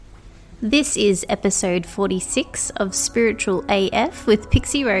This is episode 46 of Spiritual AF with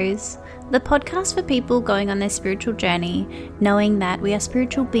Pixie Rose, the podcast for people going on their spiritual journey, knowing that we are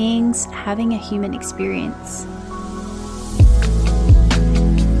spiritual beings having a human experience.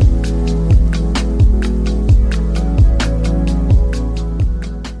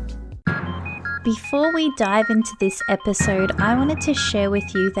 Before we dive into this episode, I wanted to share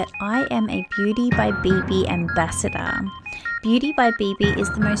with you that I am a Beauty by BB ambassador. Beauty by BB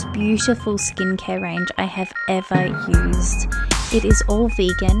is the most beautiful skincare range I have ever used. It is all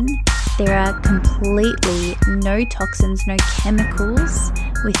vegan. There are completely no toxins, no chemicals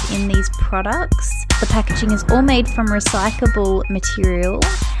within these products. The packaging is all made from recyclable material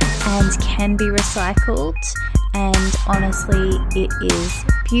and can be recycled. And honestly, it is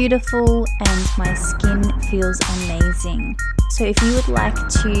beautiful and my skin feels amazing. So if you would like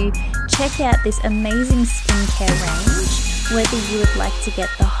to check out this amazing skincare range, whether you would like to get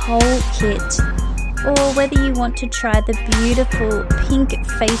the whole kit or whether you want to try the beautiful pink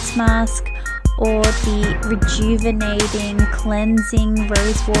face mask or the rejuvenating, cleansing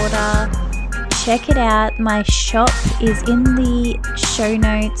rose water, check it out. My shop is in the show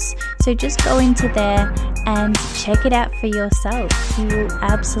notes, so just go into there and check it out for yourself. You will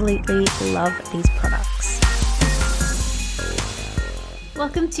absolutely love these products.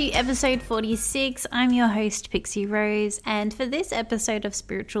 Welcome to episode 46. I'm your host, Pixie Rose, and for this episode of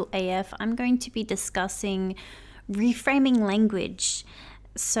Spiritual AF, I'm going to be discussing reframing language.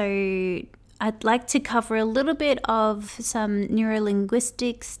 So I'd like to cover a little bit of some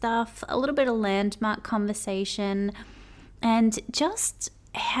neurolinguistic stuff, a little bit of landmark conversation, and just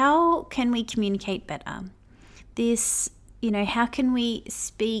how can we communicate better? How can we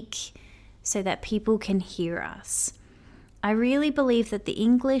speak so that people can hear us? I really believe that the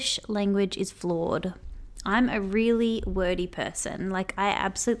English language is flawed. I'm a really wordy person. I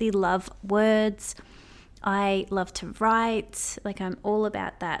absolutely love words. I love to write. I'm all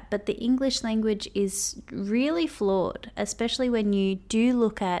about that. But the English language is really flawed, especially when you do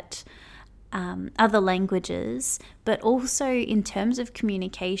look at other languages, but also in terms of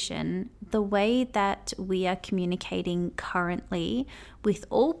communication, the way that we are communicating currently with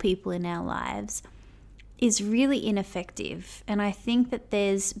all people in our lives is really ineffective. And I think that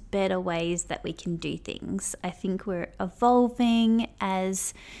there's better ways that we can do things. I think we're evolving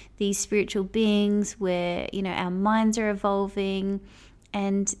as these spiritual beings where, our minds are evolving,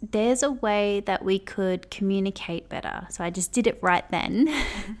 and there's a way that we could communicate better. So I just did it right then.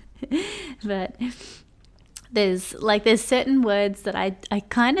 But there's certain words that I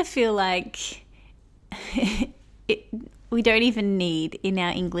kind of feel like we don't even need in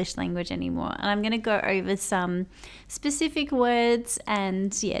our English language anymore. And I'm going to go over some specific words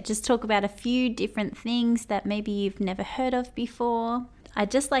and just talk about a few different things that maybe you've never heard of before. I'd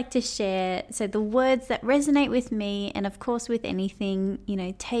just like to share, the words that resonate with me, and of course with anything,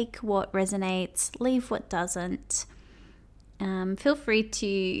 take what resonates, leave what doesn't. Feel free to,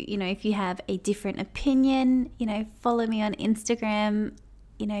 if you have a different opinion, follow me on Instagram,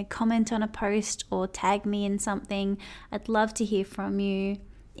 comment on a post or tag me in something. I'd love to hear from you.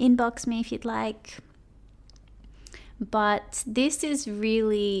 Inbox me if you'd like. But this is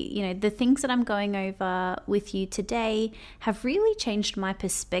really, the things that I'm going over with you today have really changed my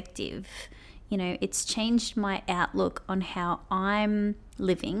perspective. It's changed my outlook on how I'm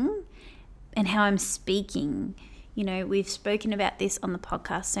living and how I'm speaking. We've spoken about this on the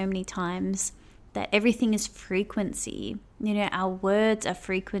podcast so many times, that everything is frequency. Our words are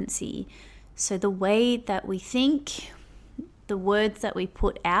frequency. So the way that we think, the words that we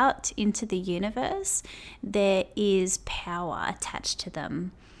put out into the universe, there is power attached to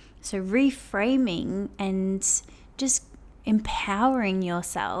them. So reframing and just empowering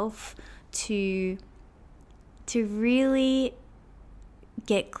yourself to really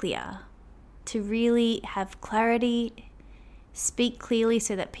get clear, to really have clarity, speak clearly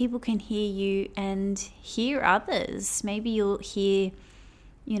so that people can hear you and hear others. Maybe you'll hear,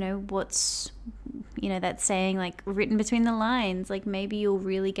 what's, that saying written between the lines. Maybe you'll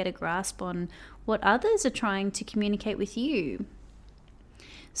really get a grasp on what others are trying to communicate with you.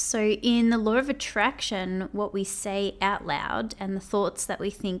 So in the law of attraction, what we say out loud and the thoughts that we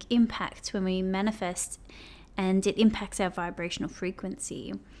think impact when we manifest, and it impacts our vibrational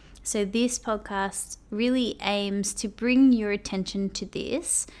frequency. So this podcast really aims to bring your attention to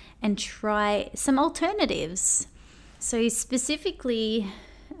this and try some alternatives. So specifically,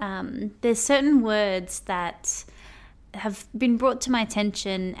 there's certain words that have been brought to my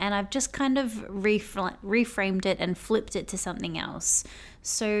attention, and I've just kind of reframed it and flipped it to something else.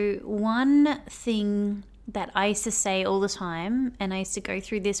 So one thing that I used to say all the time, and I used to go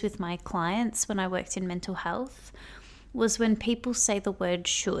through this with my clients when I worked in mental health, was when people say the word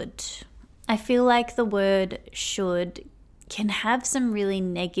should. I feel like the word should can have some really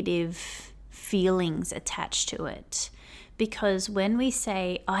negative feelings attached to it. Because when we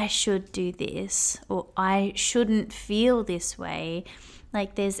say, I should do this, or I shouldn't feel this way,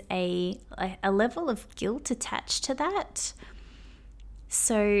 like there's a level of guilt attached to that.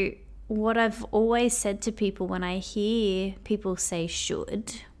 So what I've always said to people when I hear people say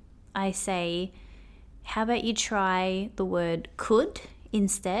should, I say, how about you try the word could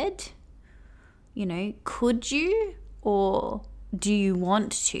instead? You know, could you, or do you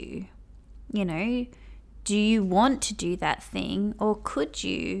want to? You know, do you want to do that thing, or could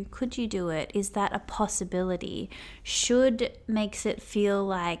you do it? Is that a possibility? Should makes it feel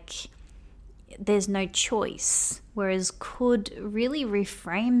like there's no choice, whereas could really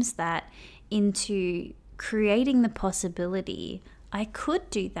reframes that into creating the possibility. I could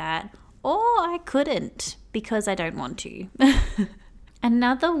do that, or I couldn't because I don't want to.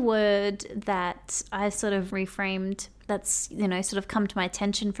 Another word that I sort of reframed that's, sort of come to my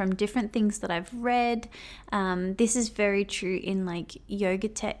attention from different things that I've read. This is very true in like yoga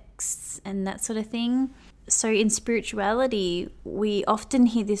texts and that sort of thing. So in spirituality, we often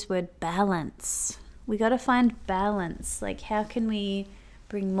hear this word balance. We got to find balance. Like, how can we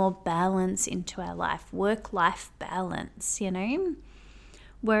bring more balance into our life? Work-life balance,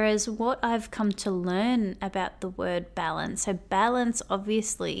 Whereas what I've come to learn about the word balance, so balance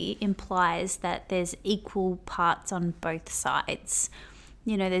obviously implies that there's equal parts on both sides.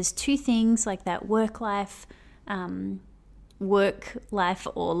 There's two things like that, work life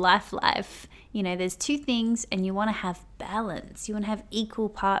or life. There's two things, and you want to have balance. You want to have equal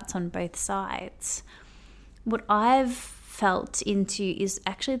parts on both sides. What I've felt into is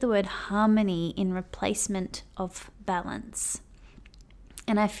actually the word harmony in replacement of balance.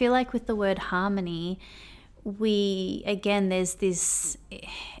 And I feel like with the word harmony, there's this,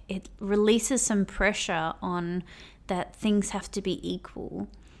 it releases some pressure on that things have to be equal.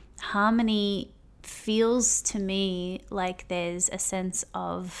 Harmony feels to me like there's a sense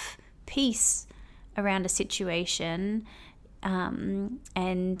of peace around a situation,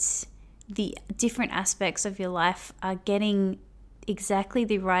 and the different aspects of your life are getting exactly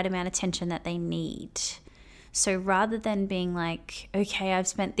the right amount of attention that they need. So rather than being like, okay, I've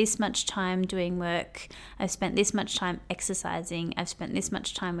spent this much time doing work, I've spent this much time exercising, I've spent this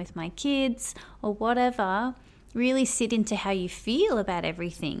much time with my kids or whatever, really sit into how you feel about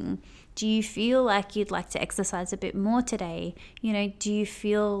everything. Do you feel like you'd like to exercise a bit more today? Do you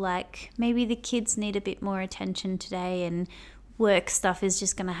feel like maybe the kids need a bit more attention today and work stuff is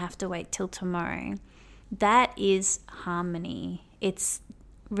just going to have to wait till tomorrow? That is harmony. It's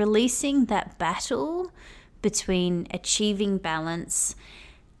releasing that battle between achieving balance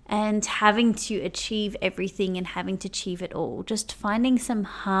and having to achieve everything and having to achieve it all. Just finding some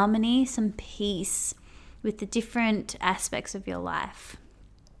harmony, some peace with the different aspects of your life.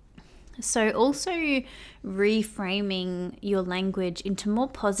 So also reframing your language into more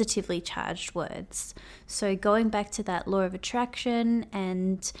positively charged words. So going back to that law of attraction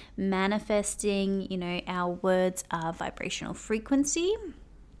and manifesting, our words are vibrational frequency.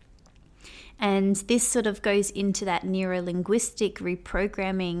 And this sort of goes into that neuro-linguistic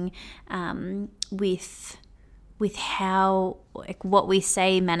reprogramming with how, like, what we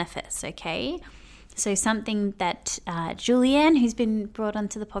say manifests, okay? So something that Julianne, who's been brought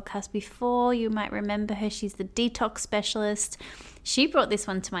onto the podcast before, you might remember her, she's the detox specialist. She brought this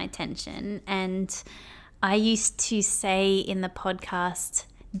one to my attention, and I used to say in the podcast,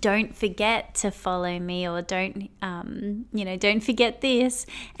 don't forget to follow me, or don't forget this.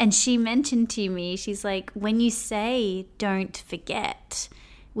 And she mentioned to me, she's like, when you say don't forget,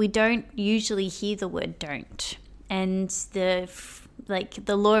 we don't usually hear the word don't. And the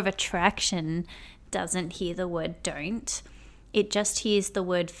law of attraction doesn't hear the word don't. It just hears the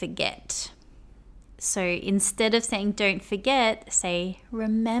word forget. So instead of saying don't forget, say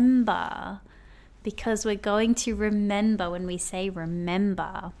remember. Because we're going to remember when we say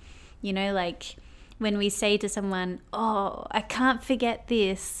remember. Like when we say to someone, oh, I can't forget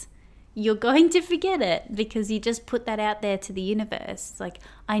this, you're going to forget it because you just put that out there to the universe. It's like,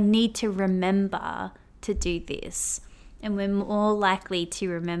 I need to remember to do this. And we're more likely to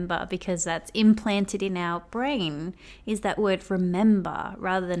remember because that's implanted in our brain, is that word remember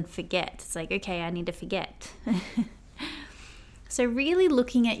rather than forget. It's like, okay, I need to forget. So really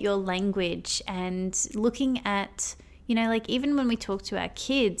looking at your language and looking at, like even when we talk to our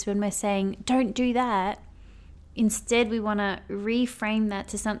kids, when we're saying, don't do that, instead we want to reframe that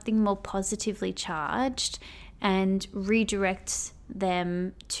to something more positively charged and redirect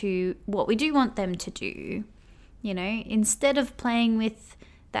them to what we do want them to do. You know, instead of playing with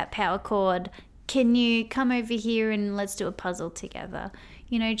that power chord, can you come over here and let's do a puzzle together?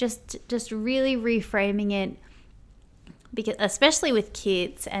 You know, just really reframing it, because especially with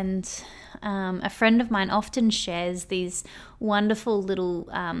kids. And a friend of mine often shares these wonderful little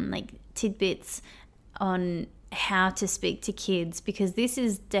like tidbits on how to speak to kids, because this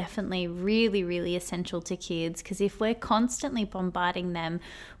is definitely really, really essential to kids. Because if we're constantly bombarding them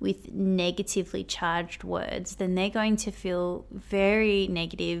with negatively charged words, then they're going to feel very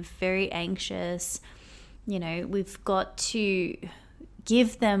negative, very anxious. You know, we've got to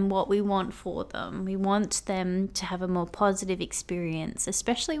give them what we want for them. We want them to have a more positive experience,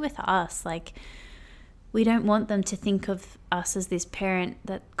 especially with us. Like, we don't want them to think of us as this parent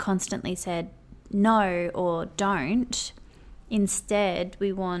that constantly said no or don't. Instead,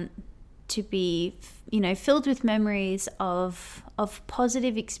 we want to be, you know, filled with memories of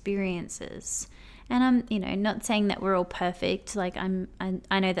positive experiences. And I'm, you know, not saying that we're all perfect. Like, I know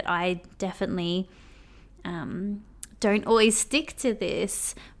that I definitely don't always stick to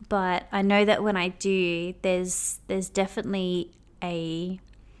this, but I know that when I do, there's definitely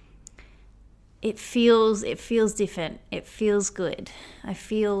it feels different. It feels good. I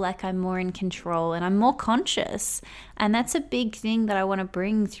feel like I'm more in control and I'm more conscious. And that's a big thing that I want to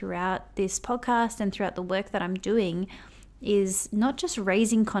bring throughout this podcast and throughout the work that I'm doing, is not just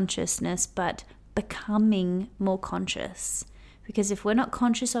raising consciousness, but becoming more conscious. Because if we're not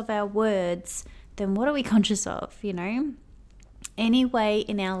conscious of our words, then what are we conscious of, you know? Any way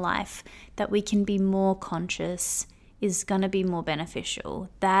in our life that we can be more conscious is going to be more beneficial.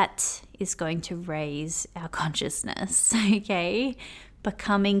 That is going to raise our consciousness, okay?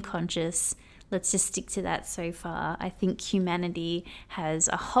 Becoming conscious. Let's just stick to that so far. I think humanity has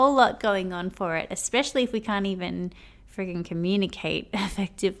a whole lot going on for it, especially if we can't even friggin' communicate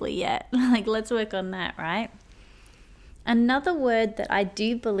effectively yet. Like, let's work on that, right? Another word that I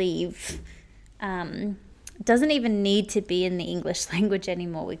do believe doesn't even need to be in the English language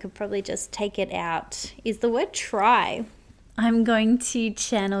anymore, we could probably just take it out, is the word try. I'm going to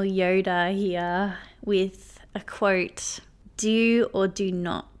channel Yoda here with a quote: "Do or do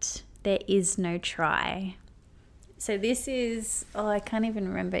not. There is no try." So this is, I can't even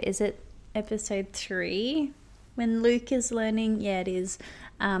remember. Is it episode 3? When Luke is learning, it is.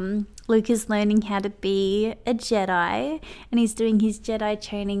 Luke is learning how to be a Jedi, and he's doing his Jedi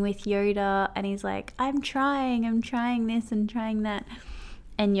training with Yoda, and he's like, I'm trying this and trying that.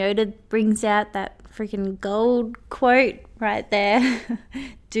 And Yoda brings out that freaking gold quote right there.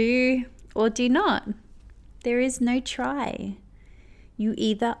 Do or do not. There is no try. You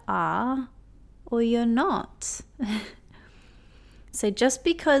either are or you're not. So just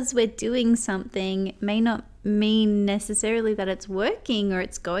because we're doing something may not mean necessarily that it's working or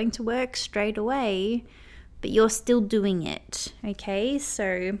it's going to work straight away, but you're still doing it, okay?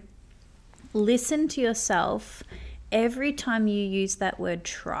 So listen to yourself every time you use that word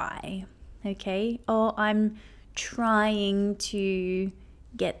try, okay? Oh, I'm trying to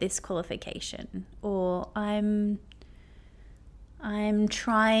get this qualification, or I'm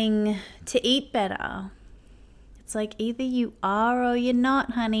trying to eat better. It's like either you are or you're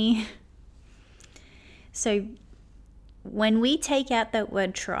not, honey. So when we take out that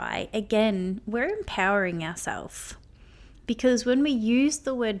word try, again, we're empowering ourselves. Because when we use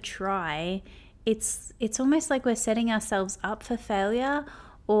the word try, it's almost like we're setting ourselves up for failure,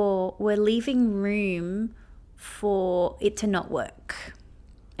 or we're leaving room for it to not work.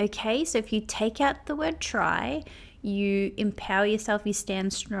 Okay, so if you take out the word try, you empower yourself, you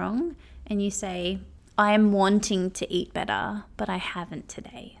stand strong, and you say, I am wanting to eat better, but I haven't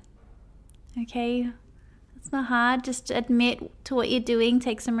today. Okay? It's not hard. Just admit to what you're doing.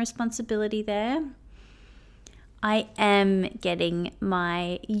 Take some responsibility there. I am getting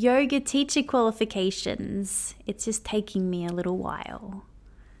my yoga teacher qualifications. It's just taking me a little while.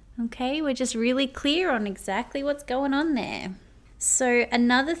 Okay? We're just really clear on exactly what's going on there. So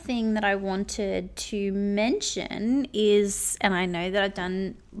another thing that I wanted to mention is, and I know that I've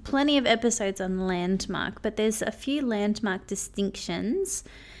done plenty of episodes on landmark, but there's a few landmark distinctions,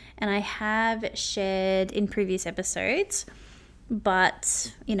 and I have shared in previous episodes,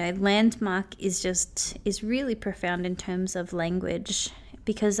 but you know, landmark is really profound in terms of language,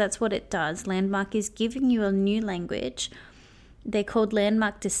 because that's what it does. Landmark is giving you a new language. They're called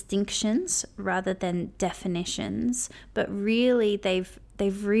landmark distinctions rather than definitions, but really they've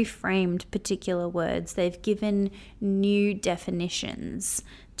reframed particular words. They've given new definitions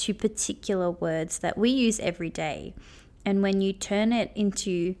to particular words that we use every day. And when you turn it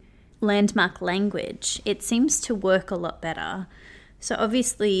into landmark language, it seems to work a lot better. So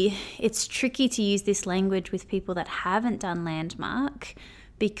obviously it's tricky to use this language with people that haven't done landmark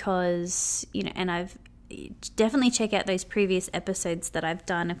because, and I've definitely check out those previous episodes that I've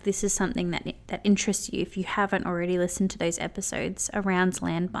done if this is something that interests you, if you haven't already listened to those episodes around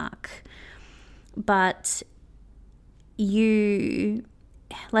landmark. But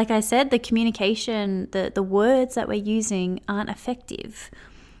like I said, the communication, the words that we're using aren't effective.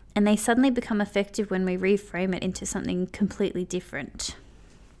 And they suddenly become effective when we reframe it into something completely different.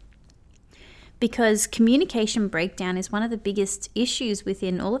 Because communication breakdown is one of the biggest issues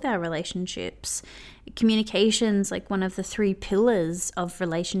within all of our relationships. Communication's like one of the 3 pillars of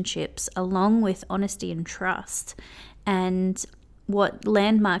relationships, along with honesty and trust. And what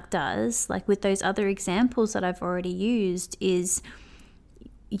Landmark does, like with those other examples that I've already used, is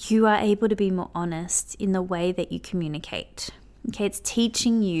you are able to be more honest in the way that you communicate. Okay, it's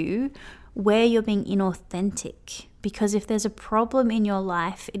teaching you where you're being inauthentic. Because if there's a problem in your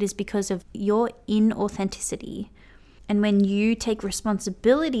life, it is because of your inauthenticity. And when you take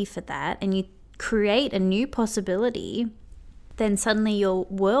responsibility for that and you create a new possibility, then suddenly your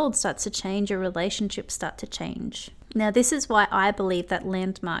world starts to change, your relationships start to change. Now, this is why I believe that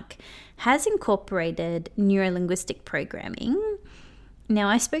Landmark has incorporated neurolinguistic programming. Now,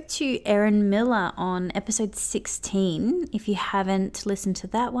 I spoke to Erin Miller on episode 16. If you haven't listened to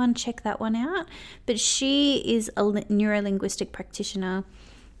that one, check that one out. But she is a neurolinguistic practitioner,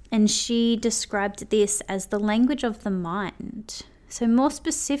 and she described this as the language of the mind. So more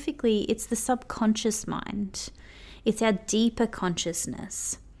specifically, it's the subconscious mind. It's our deeper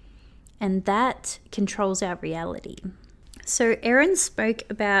consciousness, and that controls our reality. So Erin spoke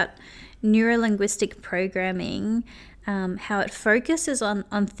about neurolinguistic programming, how it focuses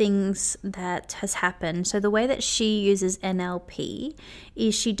on things that has happened. So the way that she uses NLP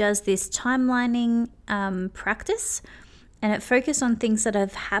is she does this timelining practice, and it focuses on things that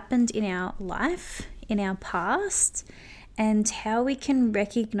have happened in our life, in our past, and how we can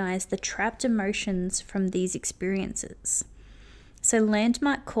recognize the trapped emotions from these experiences. So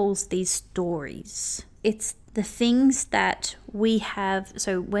Landmark calls these stories. It's the things that we have.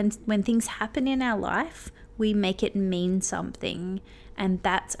 So when things happen in our life, we make it mean something, and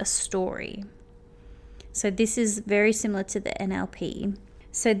that's a story. So this is very similar to the NLP.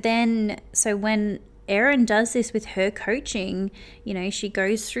 So when Erin does this with her coaching, she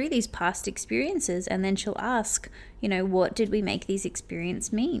goes through these past experiences, and then she'll ask, what did we make these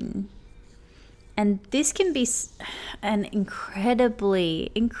experiences mean? And this can be an incredibly,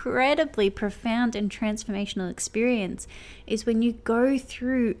 incredibly profound and transformational experience, is when you go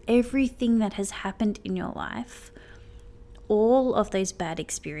through everything that has happened in your life, all of those bad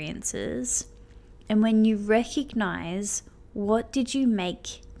experiences, and when you recognize, what did you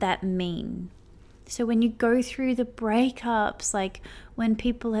make that mean? So when you go through the breakups, like when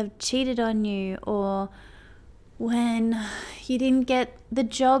people have cheated on you, or when you didn't get the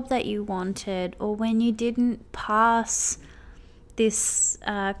job that you wanted, or when you didn't pass this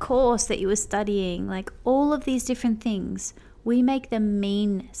course that you were studying, like all of these different things, we make them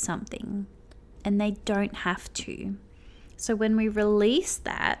mean something, and they don't have to. So when we release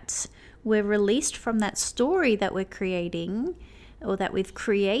that, we're released from that story that we're creating, or that we've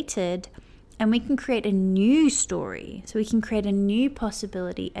created, and we can create a new story. So we can create a new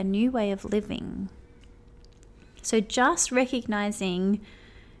possibility, a new way of living. So just recognizing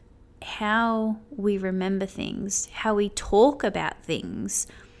how we remember things, how we talk about things.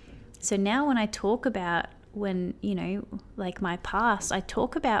 So now when I talk about like my past, I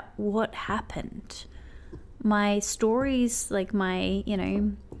talk about what happened. My stories, like my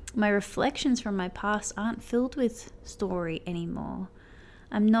reflections from my past aren't filled with story anymore.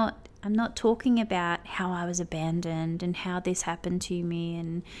 I'm not talking about how I was abandoned and how this happened to me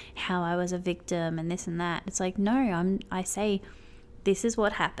and how I was a victim and this and that. It's like, no, I say, this is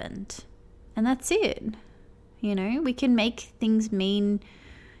what happened. And that's it. We can make things mean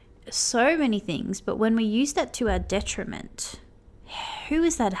so many things, but when we use that to our detriment, who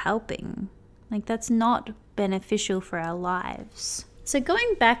is that helping? Like, that's not beneficial for our lives. So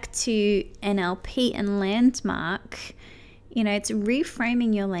going back to NLP and Landmark, it's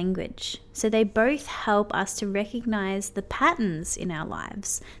reframing your language. So they both help us to recognize the patterns in our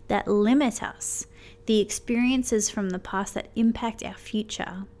lives that limit us, the experiences from the past that impact our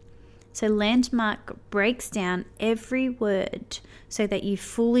future. So Landmark breaks down every word so that you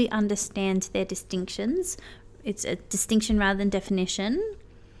fully understand their distinctions. It's a distinction rather than definition.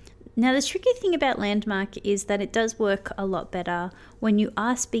 Now, the tricky thing about Landmark is that it does work a lot better when you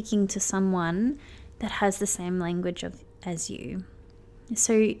are speaking to someone that has the same language as you.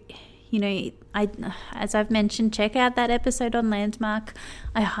 So, as I've mentioned, check out that episode on Landmark.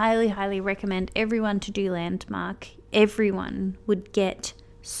 I highly, highly recommend everyone to do Landmark. Everyone would get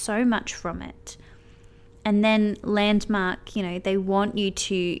so much from it. And then Landmark, they want you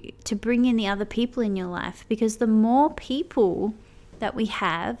to bring in the other people in your life, because the more people that we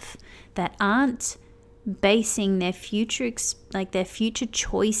have that aren't basing their future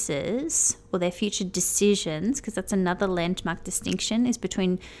choices or their future decisions, because that's another Landmark distinction, is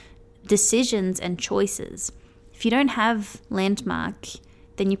between decisions and choices. If you don't have Landmark,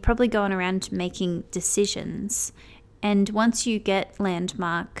 then you're probably going around making decisions. And once you get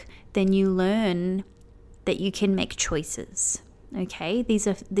Landmark, then you learn that you can make choices. Okay? These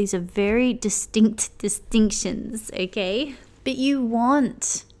are very distinct distinctions, okay? But you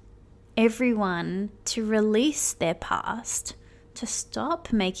want everyone to release their past, to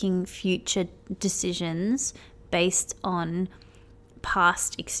stop making future decisions based on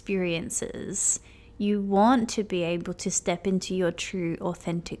past experiences. You want to be able to step into your true,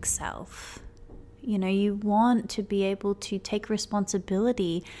 authentic self. You want to be able to take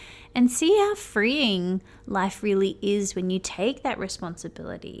responsibility and see how freeing life really is when you take that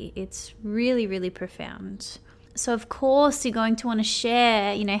responsibility. It's really, really profound. So, of course, you're going to want to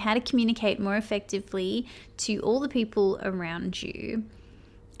share, how to communicate more effectively to all the people around you.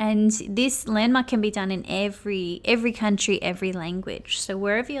 And this Landmark can be done in every country, every language. So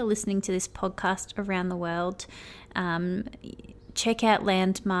wherever you're listening to this podcast around the world, check out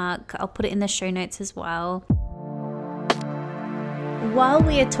Landmark. I'll put it in the show notes as well. While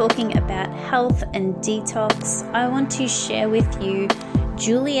we are talking about health and detox, I want to share with you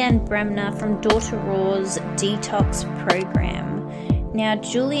Julianne Bremner from Daughter Raw's detox program. Now,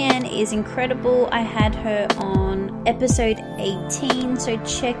 Julianne is incredible. I had her on episode 18, so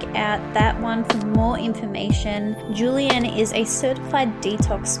check out that one for more information. Julianne is a certified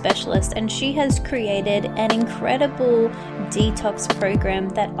detox specialist, and she has created an incredible detox program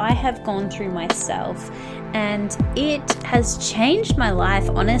that I have gone through myself, and it has changed my life,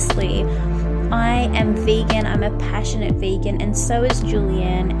 honestly. I am vegan, I'm a passionate vegan, and so is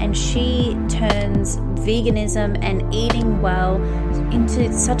Julianne, and she turns veganism and eating well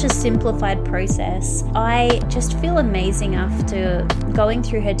into such a simplified process. I just feel amazing after going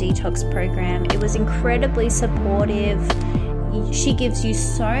through her detox program. It was incredibly supportive. She gives you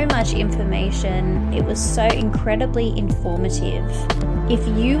so much information. It was so incredibly informative. If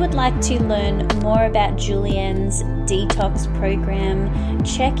you would like to learn more about Julianne's detox program,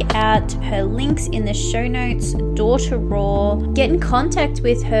 check out her links in the show notes, Daughter Raw. Get in contact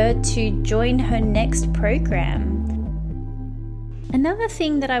with her to join her next program. Another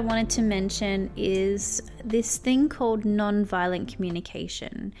thing that I wanted to mention is this thing called nonviolent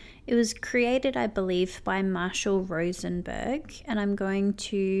communication. It was created, I believe, by Marshall Rosenberg, and I'm going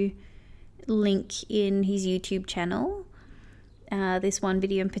to link in his YouTube channel this one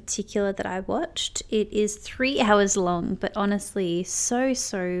video in particular that I watched. It is 3 hours long, but honestly so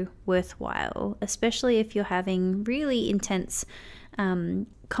worthwhile, especially if you're having really intense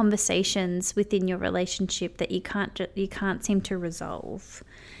conversations within your relationship that you can't seem to resolve.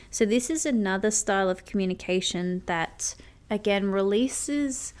 So this is another style of communication that again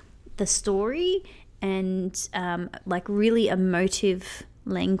releases the story and really emotive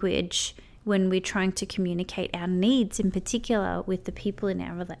language when we're trying to communicate our needs, in particular with the people in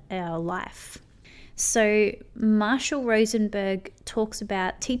our life. So Marshall Rosenberg talks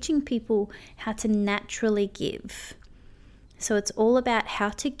about teaching people how to naturally give. So it's all about how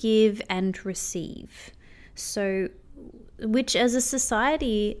to give and receive. So, which as a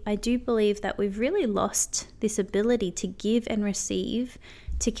society, I do believe that we've really lost this ability to give and receive,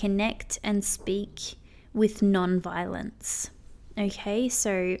 to connect and speak with non-violence. Okay,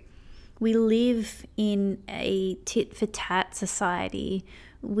 so we live in a tit-for-tat society.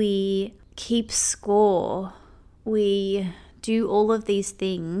 We keep score. We do all of these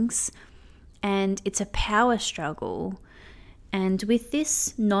things, and it's a power struggle. And with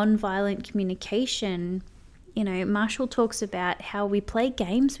this non-violent communication, Marshall talks about how we play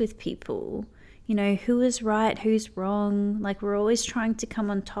games with people. Who is right, who's wrong, like we're always trying to come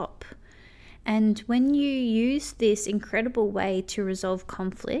on top. And when you use this incredible way to resolve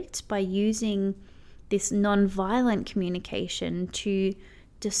conflict by using this non-violent communication to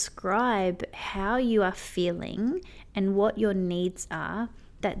describe how you are feeling and what your needs are,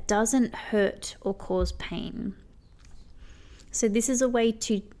 that doesn't hurt or cause pain. So this is a way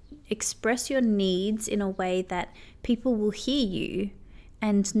to express your needs in a way that people will hear you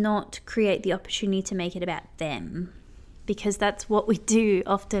and not create the opportunity to make it about them. Because that's what we do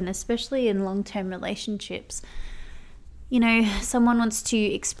often, especially in long-term relationships. You know, someone wants to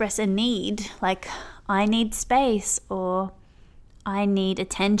express a need, like, I need space or I need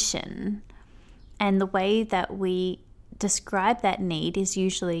attention. And the way that we describe that need is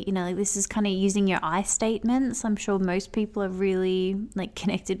usually, you know, like this is kind of using your I statements. I'm sure most people are really like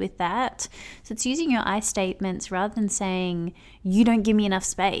connected with that. So it's using your I statements rather than saying, you don't give me enough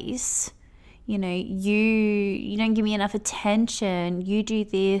space. You know, you don't give me enough attention. You do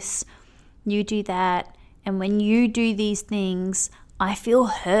this, you do that. And when you do these things, I feel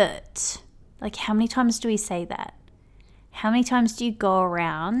hurt. Like, how many times do we say that? How many times do you go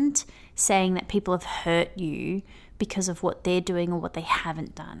around saying that people have hurt you because of what they're doing or what they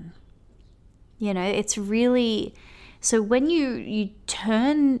haven't done? You know, it's really... So when you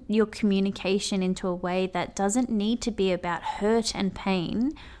turn your communication into a way that doesn't need to be about hurt and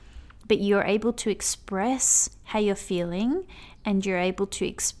pain, but you're able to express how you're feeling and you're able to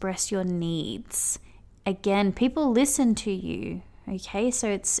express your needs. Again, people listen to you, okay? So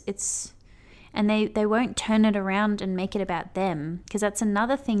it's and they won't turn it around and make it about them, because that's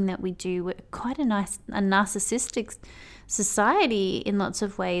another thing that we do. We're quite a narcissistic society in lots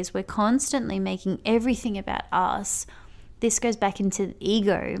of ways. We're constantly making everything about us. This goes back into the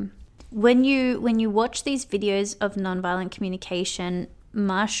ego. When you watch these videos of nonviolent communication,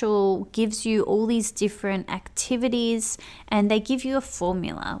 Marshall gives you all these different activities and they give you a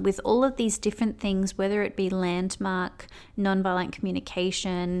formula with all of these different things, whether it be landmark, nonviolent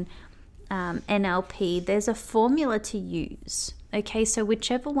communication, NLP. There's a formula to use. Okay, so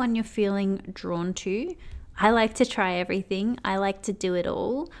whichever one you're feeling drawn to, I like to try everything. I like to do it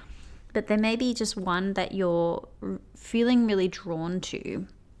all. But there may be just one that you're feeling really drawn to.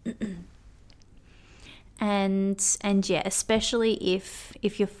 And yeah, especially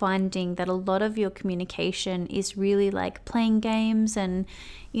if you're finding that a lot of your communication is really like playing games and,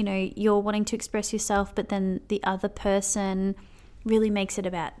 you know, you're wanting to express yourself, but then the other person really makes it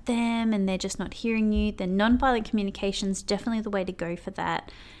about them and they're just not hearing you, then nonviolent communication is definitely the way to go for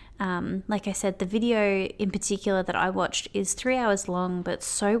that. Like I said, the video in particular that I watched is 3 hours long, but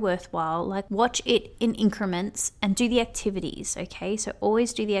so worthwhile. Like, watch it in increments and do the activities, okay? So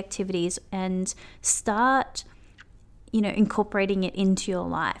always do the activities and start, you know, incorporating it into your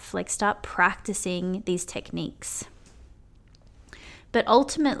life. Like, start practicing these techniques. But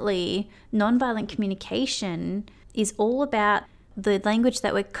ultimately, nonviolent communication is all about the language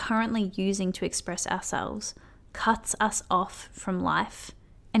that we're currently using to express ourselves cuts us off from life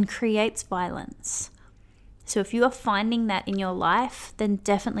and creates violence. So if you are finding that in your life, then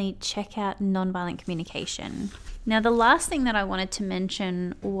definitely check out nonviolent communication. Now, the last thing that I wanted to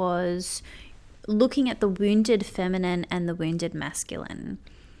mention was looking at the wounded feminine and the wounded masculine.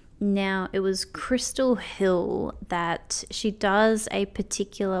 Now, it was Crystal Hill that she does a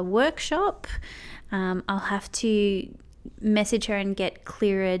particular workshop. I'll have to message her and get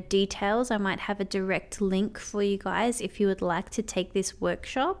clearer details. I might have a direct link for you guys if you would like to take this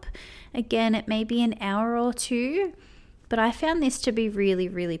workshop. Again, it may be an hour or two, but I found this to be really,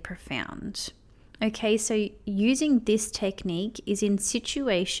 really profound. Okay, so using this technique is in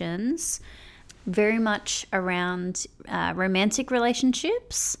situations very much around romantic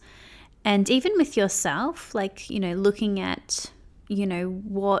relationships and even with yourself, like, you know, looking at, you know,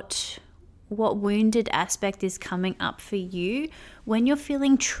 what wounded aspect is coming up for you when you're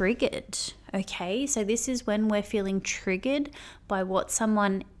feeling triggered, okay? So this is when we're feeling triggered by what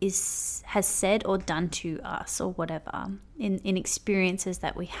someone has said or done to us or whatever in experiences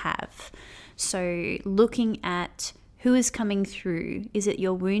that we have. So looking at who is coming through. Is it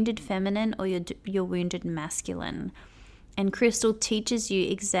your wounded feminine or your wounded masculine? And Crystal teaches you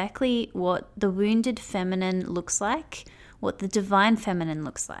exactly what the wounded feminine looks like, what the divine feminine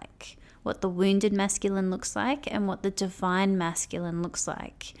looks like, what the wounded masculine looks like, and what the divine masculine looks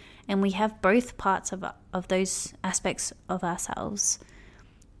like. And we have both parts of those aspects of ourselves.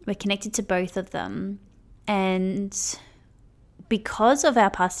 We're connected to both of them. And because of our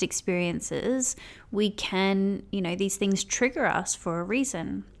past experiences, we can, these things trigger us for a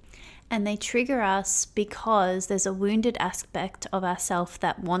reason. And they trigger us because there's a wounded aspect of ourself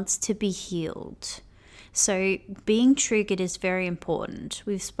that wants to be healed. So being triggered is very important.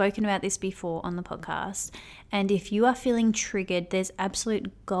 We've spoken about this before on the podcast. And if you are feeling triggered, there's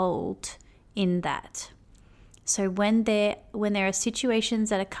absolute gold in that. So when there are situations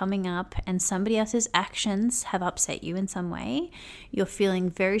that are coming up and somebody else's actions have upset you in some way, you're feeling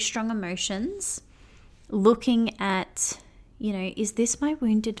very strong emotions, looking at, is this my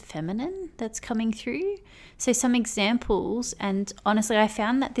wounded feminine that's coming through? So some examples, and honestly, I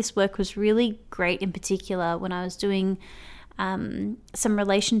found that this work was really great in particular when I was doing some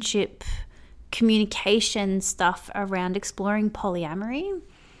relationship communication stuff around exploring polyamory.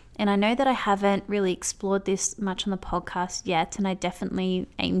 And I know that I haven't really explored this much on the podcast yet, and I definitely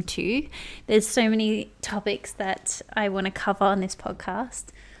aim to. There's so many topics that I want to cover on this podcast.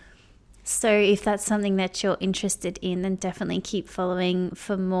 So if that's something that you're interested in, then definitely keep following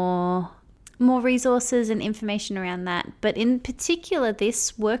for more resources and information around that. But in particular,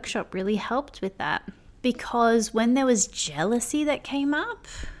 this workshop really helped with that, because when there was jealousy that came up,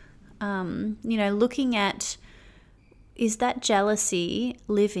 looking at, is that jealousy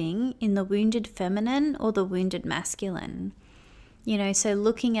living in the wounded feminine or the wounded masculine? So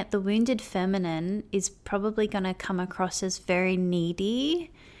looking at the wounded feminine is probably going to come across as very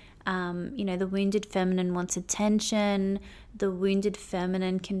needy. The wounded feminine wants attention. The wounded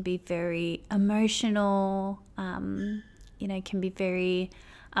feminine can be very emotional, can be very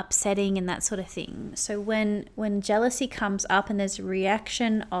upsetting and that sort of thing. So when jealousy comes up and there's a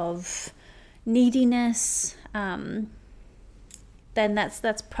reaction of neediness, then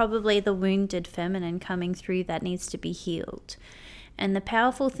that's probably the wounded feminine coming through that needs to be healed. And the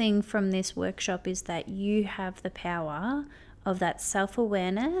powerful thing from this workshop is that you have the power of that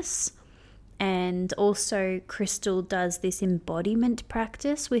self-awareness. And also Crystal does this embodiment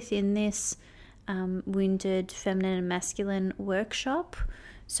practice within this wounded feminine and masculine workshop.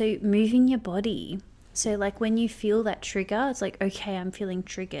 So moving your body. So like when you feel that trigger, it's like, okay, I'm feeling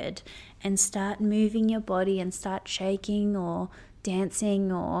triggered, and start moving your body and start shaking or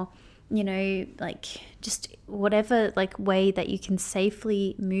dancing or, just whatever way that you can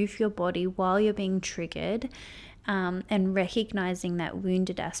safely move your body while you're being triggered, and recognizing that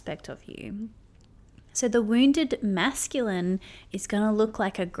wounded aspect of you. So the wounded masculine is going to look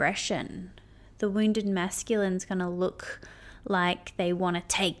like aggression. The wounded masculine is going to look like they want to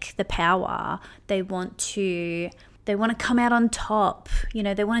take the power. They want to come out on top.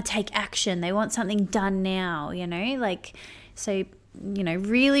 They want to take action. They want something done now, so,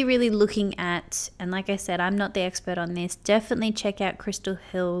 really, really looking at, and like I said, I'm not the expert on this. Definitely check out Crystal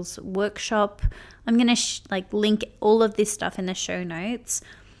Hill's workshop. I'm going to link all of this stuff in the show notes.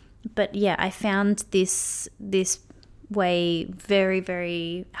 But yeah, I found this way very,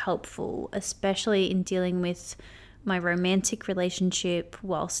 very helpful, especially in dealing with my romantic relationship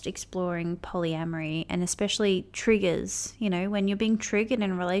whilst exploring polyamory, and especially triggers, when you're being triggered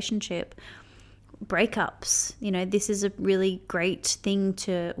in a relationship, breakups, this is a really great thing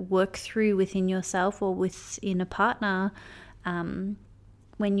to work through within yourself or within a partner,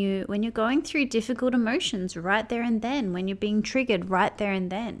 when you're going through difficult emotions right there and then, when you're being triggered right there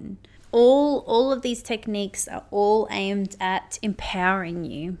and then. All of these techniques are all aimed at empowering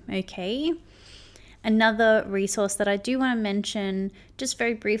you, okay? Another resource that I do want to mention just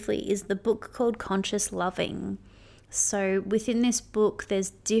very briefly is the book called Conscious Loving. So within this book,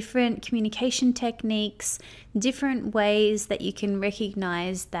 there's different communication techniques, different ways that you can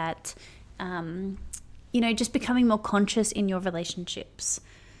recognize that, just becoming more conscious in your relationships.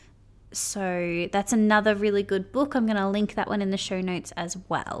 So that's another really good book. I'm going to link that one in the show notes as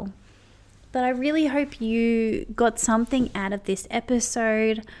well. But I really hope you got something out of this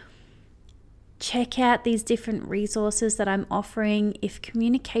episode. Check out these different resources that I'm offering. If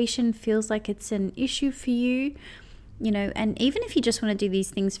communication feels like it's an issue for you, and even if you just want to do these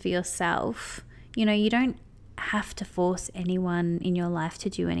things for yourself, you don't have to force anyone in your life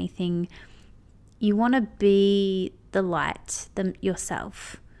to do anything. You want to be the light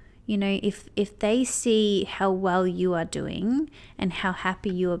yourself. If they see how well you are doing and how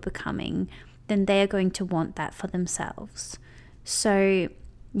happy you are becoming, then they are going to want that for themselves. So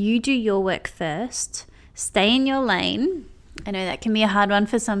you do your work first. Stay in your lane. I know that can be a hard one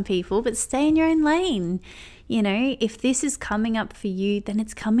for some people, but stay in your own lane. If this is coming up for you, then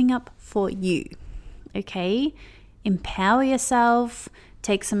it's coming up for you. Okay? Empower yourself.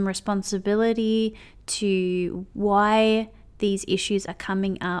 Take some responsibility to why these issues are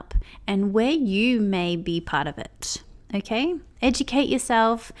coming up and where you may be part of it. Okay? Educate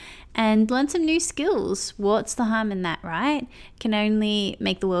yourself and learn some new skills. What's the harm in that, right? Can only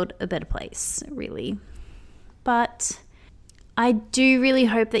make the world a better place, really. But I do really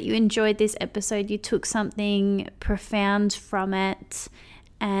hope that you enjoyed this episode. You took something profound from it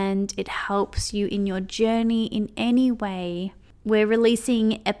and it helps you in your journey in any way. We're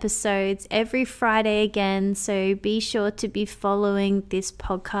releasing episodes every Friday again, so be sure to be following this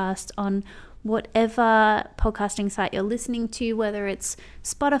podcast on whatever podcasting site you're listening to, whether it's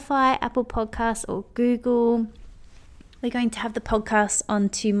Spotify, Apple Podcasts, or Google, We're going to have the podcast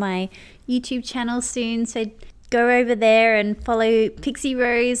onto my YouTube channel soon, so go over there and follow Pixie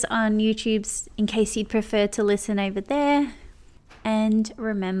Rose on YouTube in case you'd prefer to listen over there. And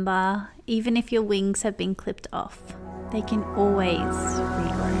remember, even if your wings have been clipped off, they can always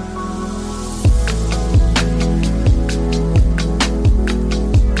regrow.